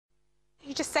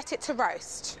you just set it to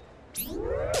roast.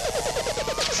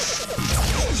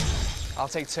 I'll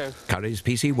take 2. Curry's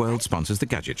PC World sponsors the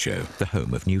Gadget Show, the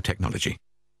home of new technology.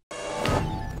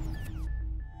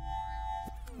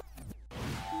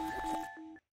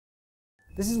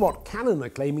 This is what Canon are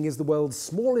claiming is the world's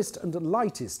smallest and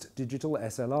lightest digital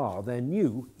SLR, their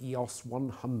new EOS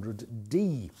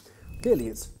 100D. Clearly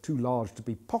it's too large to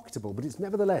be pocketable, but it's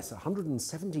nevertheless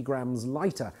 170 grams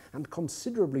lighter and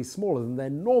considerably smaller than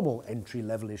their normal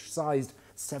entry-level-ish sized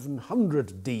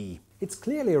 700D. It's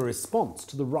clearly a response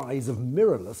to the rise of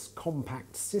mirrorless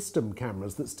compact system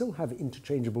cameras that still have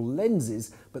interchangeable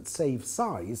lenses but save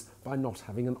size by not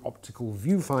having an optical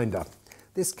viewfinder.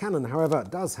 This Canon, however,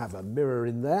 does have a mirror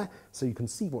in there, so you can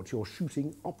see what you're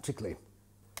shooting optically.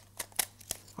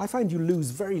 I find you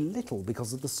lose very little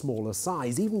because of the smaller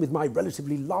size. Even with my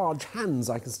relatively large hands,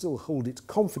 I can still hold it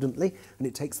confidently, and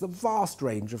it takes the vast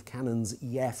range of Canon's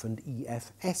EF and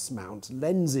EFS mount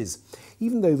lenses.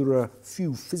 Even though there are a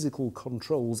few physical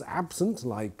controls absent,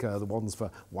 like the ones for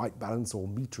white balance or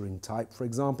metering type, for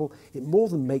example, it more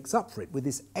than makes up for it with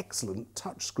this excellent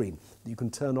touchscreen that you can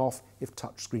turn off if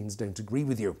touchscreens don't agree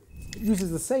with you. It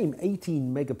uses the same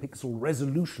 18 megapixel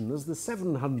resolution as the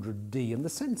 700D, and the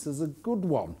sensor's a good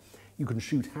one. You can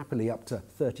shoot happily up to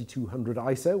 3200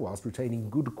 ISO whilst retaining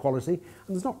good quality, and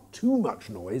there's not too much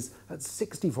noise at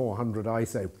 6400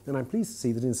 ISO. And I'm pleased to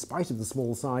see that in spite of the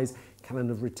small size, Canon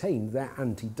have retained their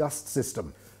anti-dust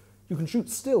system. You can shoot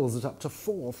stills at up to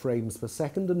 4 frames per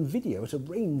second and video at a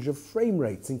range of frame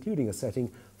rates, including a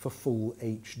setting for full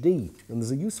HD. And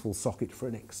there's a useful socket for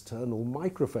an external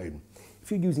microphone. If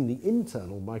you're using the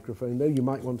internal microphone, though, you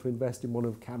might want to invest in one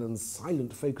of Canon's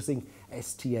silent focusing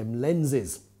STM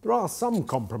lenses. There are some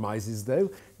compromises, though.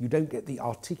 You don't get the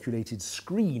articulated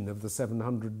screen of the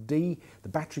 700D, the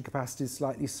battery capacity is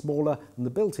slightly smaller, and the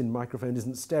built-in microphone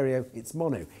isn't stereo, it's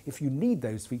mono. If you need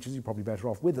those features, you're probably better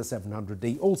off with a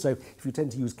 700D. Also, if you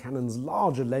tend to use Canon's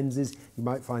larger lenses, you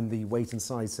might find the weight and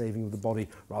size saving of the body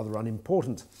rather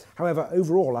unimportant. However,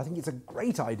 overall, I think it's a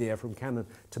great idea from Canon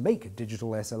to make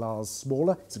digital SLRs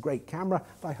smaller. It's a great camera,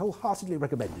 and I wholeheartedly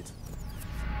recommend it.